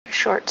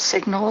short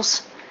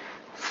signals,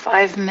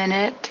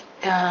 5-minute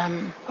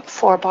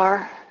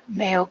 4-bar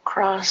Mayo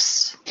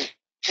Cross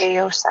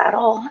AO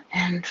saddle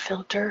and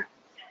filter.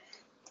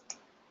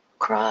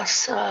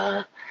 Cross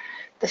the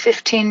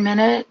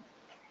 15-minute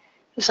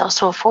is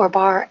also a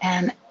 4-bar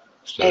and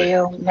Steady.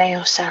 AO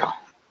Mayo saddle.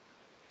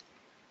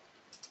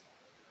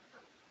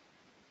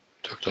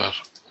 Took that.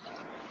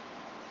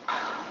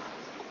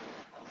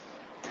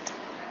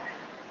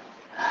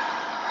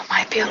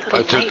 Might be a little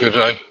I took late.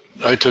 it.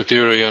 I took the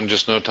Uri on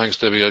just now. Thanks,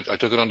 Debbie. I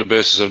took it on the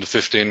basis of the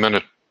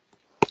 15-minute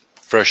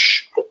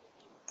fresh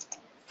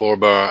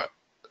 4-bar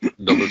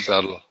double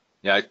saddle.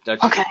 Yeah, I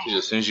took it too.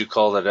 As soon as you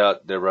called it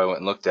out, there I went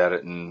and looked at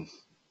it, and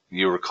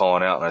you were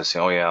calling out, and I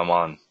said, "Oh yeah, I'm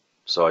on."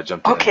 So I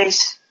jumped in. Okay.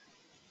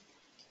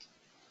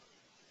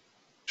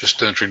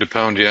 Just entering the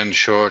pound yen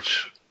short,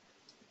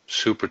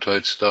 super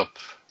tight stop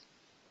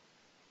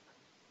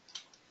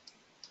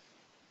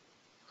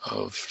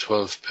of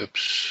 12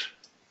 pips.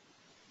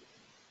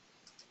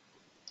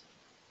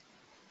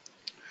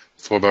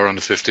 4-bar on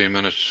the 15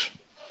 minutes.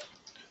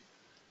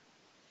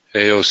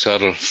 AO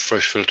saddle,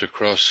 fresh filter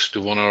cross.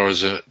 The 1 hour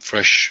is a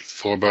fresh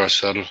 4-bar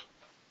saddle.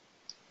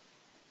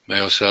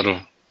 Mayo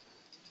saddle.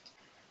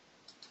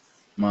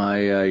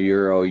 My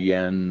Euro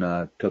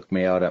Yen took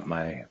me out at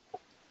my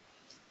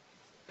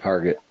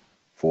target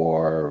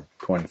for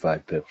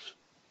 25 pips.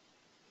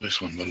 This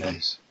one, well done.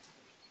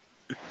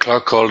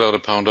 Clark called out a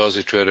pound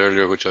Aussie trade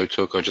earlier, which I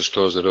took. I just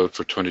closed it out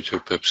for 22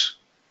 pips.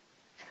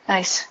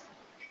 Nice.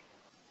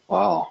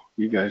 Wow,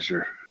 you guys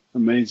are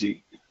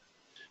amazing.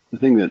 The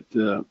thing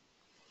that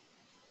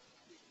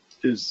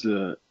is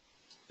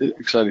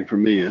exciting for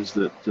me is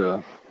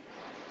that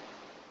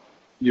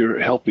you're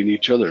helping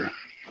each other.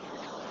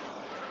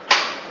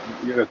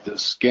 You got the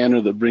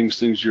scanner that brings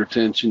things to your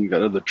attention. You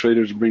got other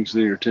traders that brings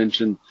things to your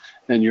attention,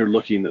 and you're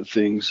looking at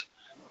things,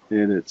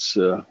 and it's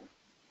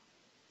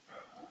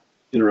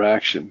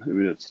interaction. I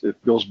mean,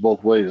 it goes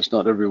both ways. It's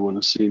not everyone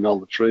is seeing all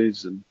the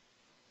trades, and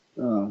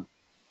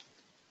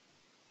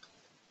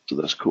so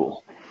that's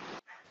cool.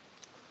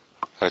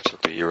 I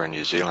took the Euro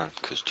New Zealand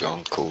because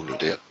John called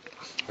it out.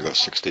 I got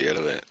 60 out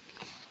of that.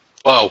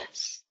 Wow.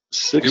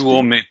 60. You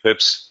owe me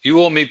pips.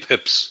 You owe me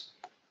pips.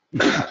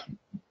 You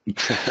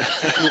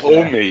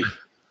owe me.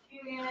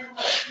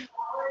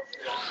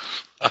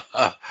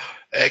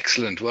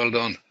 Excellent. Well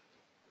done.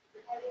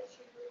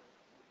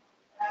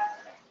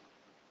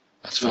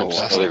 That's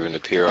fantastic. It's not even the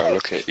pair I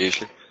look at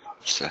usually.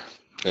 So,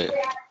 yeah.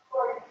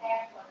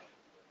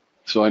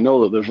 So I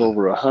know that there's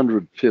over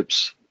 100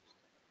 pips,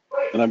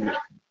 and I'm just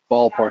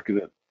ballparking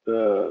it.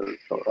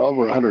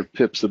 Over 100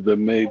 pips have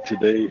been made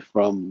today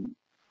from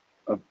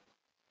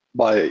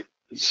by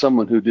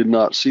someone who did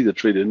not see the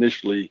trade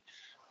initially.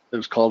 It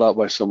was called out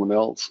by someone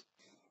else.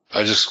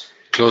 I just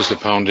closed the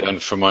pound in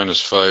for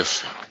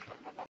 -5.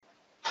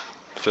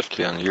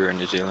 50 on Euro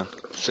New Zealand,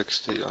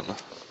 60 on the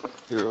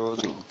Euro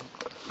Aussie.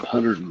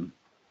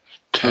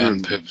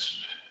 10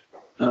 pips.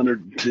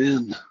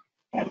 110.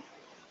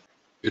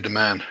 You're the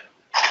man.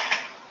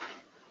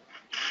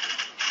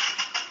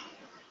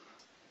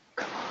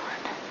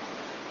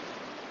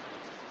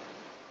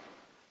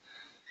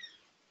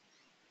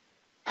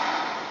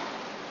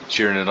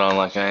 Cheering it on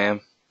like I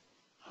am.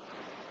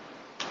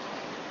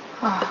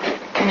 Oh,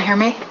 can you hear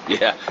me?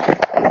 Yeah.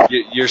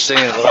 You're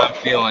saying what I'm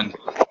feeling.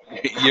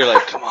 You're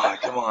like, come on,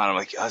 come on. I'm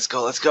like, let's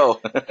go, let's go.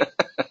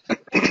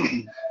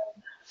 This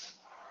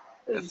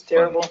is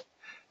terrible.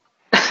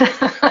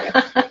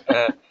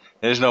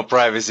 There's no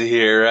privacy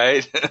here,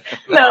 right?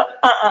 No,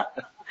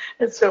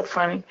 It's so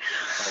funny.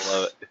 I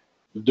love it.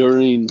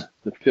 During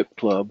the Pip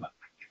Club,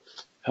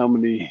 how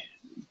many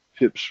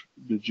pips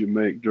did you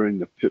make during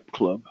the Pip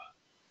Club?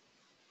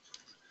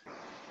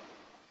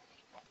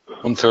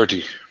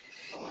 130.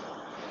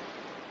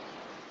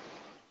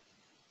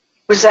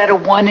 Was that a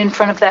 1 in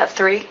front of that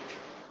 3?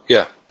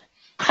 Yeah.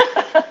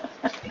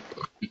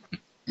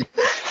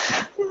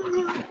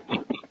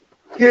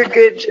 You're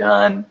good,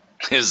 John.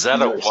 Is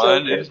that a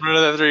 1 in front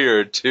of the 3 or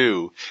a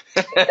 2?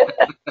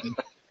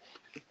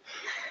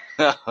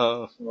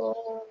 Oh,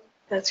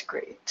 that's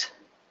great.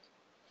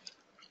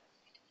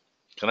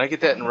 Can I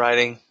get that in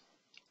writing?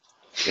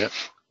 Yeah.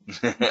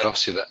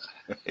 Cost you that.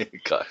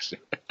 Gosh.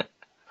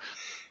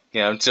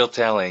 Yeah, I'm still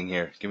tallying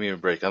here. Give me a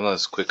break. I'm not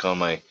as quick on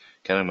my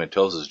counting my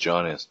toes as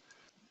John is.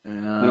 I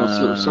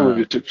know some of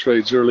you took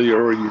trades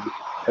earlier, or you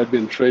had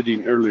been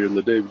trading earlier in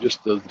the day,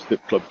 just the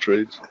Pip Club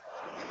trades.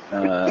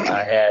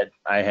 I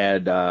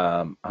had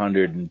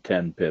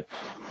 110 pips.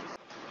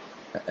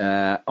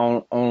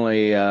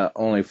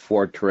 Only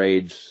 4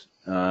 trades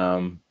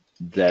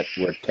that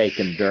were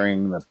taken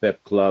during the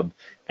Pip Club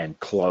and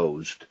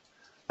closed.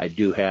 I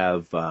do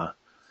have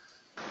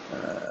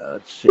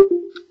let's see.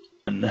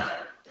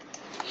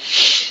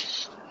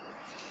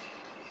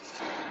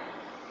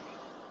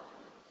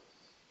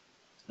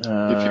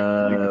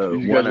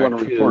 If you guys want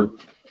to report,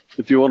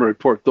 if you want to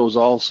report those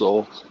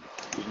also,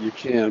 you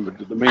can.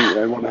 But the main,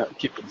 I want to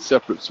keep it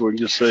separate, so we can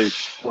just say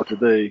for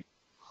today.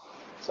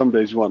 Some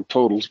days you want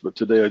totals, but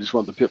today I just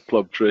want the Pip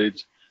Club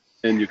trades,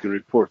 and you can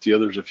report the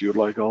others if you would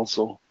like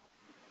also.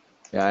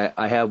 Yeah,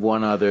 I have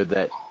one other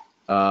that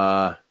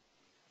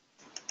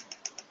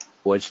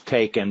was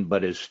taken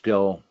but is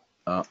still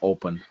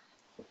open.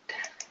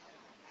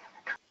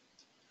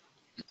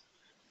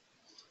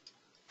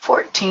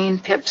 14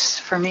 pips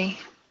for me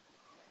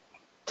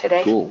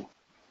today. Cool.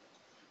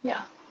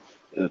 Yeah.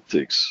 That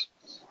takes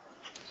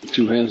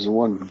two hands and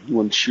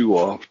one shoe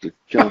off to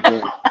count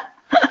that.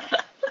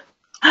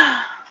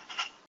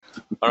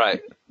 All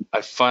right.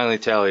 I finally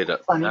tallied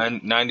up.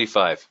 Funny.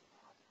 95.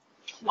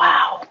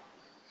 Wow.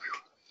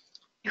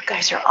 You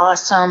guys are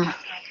awesome.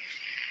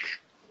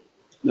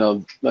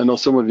 Now, I know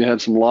some of you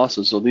had some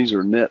losses, so these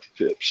are net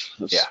pips.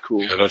 That's Yeah.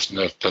 cool. Yeah, that's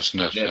net. That's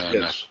net. Net Yeah,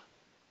 pips.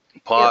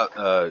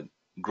 net.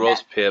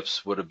 Gross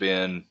pips would have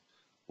been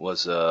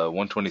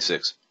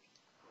 126.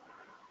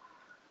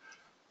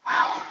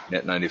 Wow.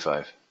 Net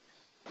 95.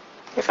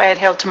 If I had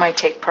held to my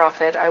take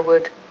profit, I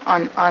would,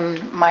 on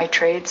my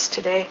trades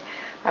today,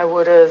 I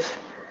would have,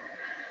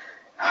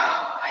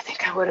 I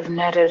think I would have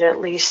netted at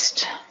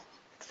least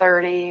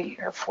 30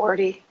 or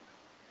 40.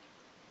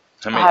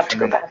 How I'll have to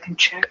go back and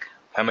check.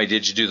 How many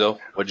did you do though?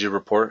 What did you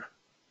report?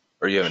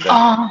 Or you haven't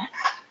done?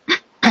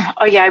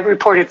 Oh yeah, I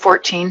reported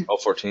 14 Oh,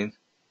 14.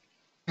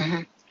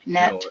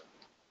 net.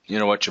 You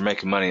know what? You're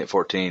making money at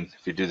 14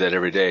 if you do that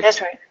every day. That's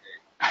right.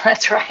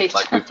 That's right.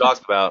 Like we've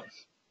talked about.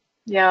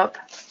 Yep.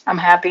 I'm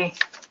happy.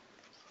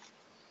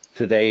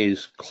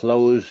 Today's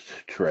closed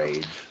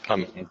trades,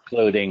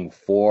 including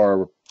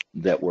 4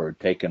 that were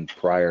taken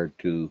prior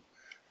to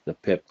the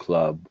PIP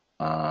Club,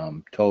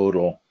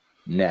 total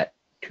net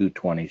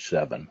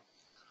 227.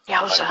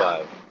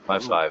 Yowza. High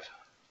five.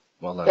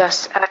 Well done.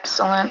 Yes,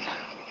 excellent.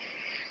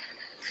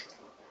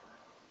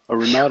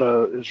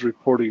 Renata is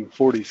reporting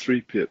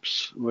 43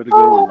 pips. Way to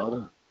go,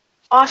 Renata.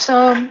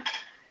 Awesome.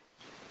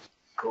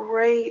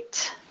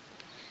 Great.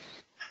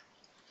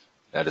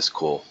 That is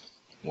cool.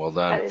 Well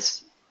That done.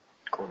 is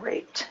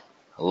great.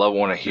 I love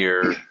when I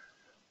hear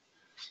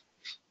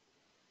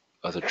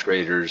other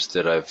traders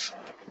that I've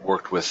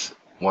worked with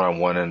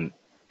one-on-one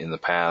in the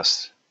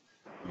past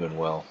doing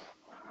well.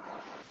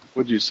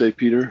 What'd you say,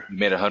 Peter? You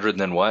made 100 and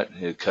then what?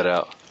 It cut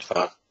out.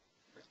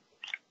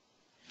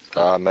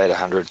 I made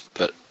 100,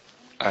 but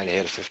I only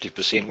had a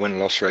 50%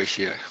 win-loss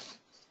ratio.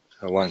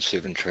 I won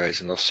 7 trades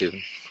and lost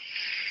 7.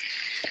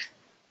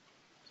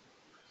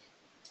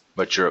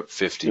 But you're up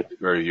 50,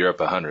 or you're up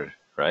 100,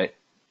 right?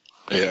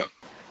 Yeah.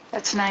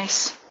 That's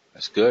nice.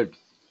 That's good.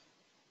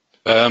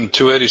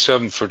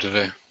 287 for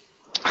today.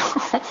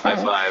 High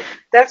five.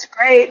 That's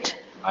great.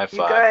 High You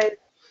five. guys,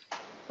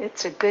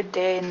 it's a good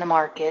day in the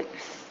market.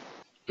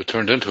 It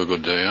turned into a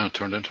good day. Yeah, it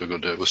turned into a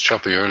good day. It was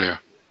choppy earlier.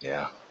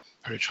 Yeah.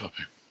 Very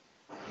choppy.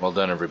 Well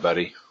done,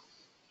 everybody.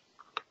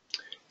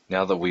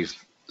 Now that we've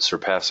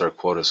surpassed our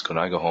quotas, can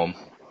I go home?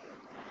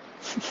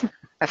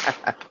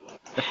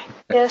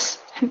 Yes.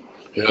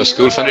 Yeah,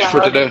 school finished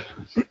for today.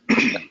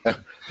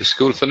 Is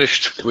school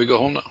finished? Can we go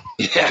home now?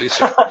 Yeah.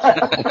 Please.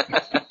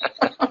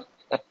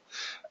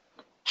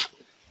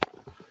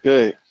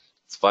 Okay.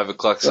 It's 5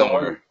 o'clock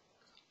somewhere.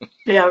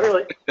 Yeah,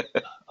 really.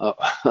 Uh,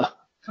 I'm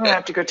gonna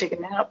have to go take a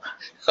nap.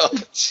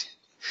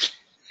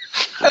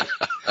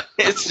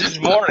 It's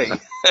just morning.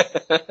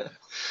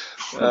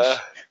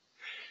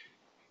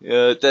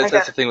 Yeah,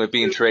 that's the thing with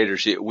being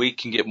traders. We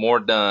can get more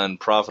done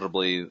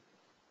profitably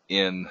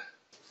in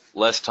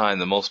less time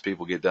than most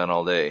people get done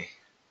all day,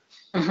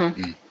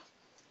 Mm-hmm.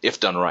 if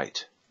done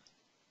right.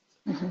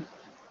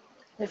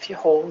 If you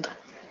hold.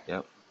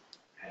 Yep.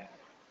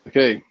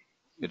 okay.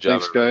 Good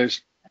job. Thanks,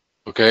 guys.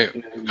 Okay.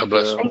 And, God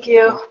bless. Thank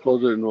you.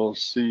 Close it, and we'll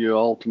see you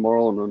all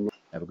tomorrow. And then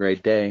Have a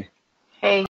great day. Hey.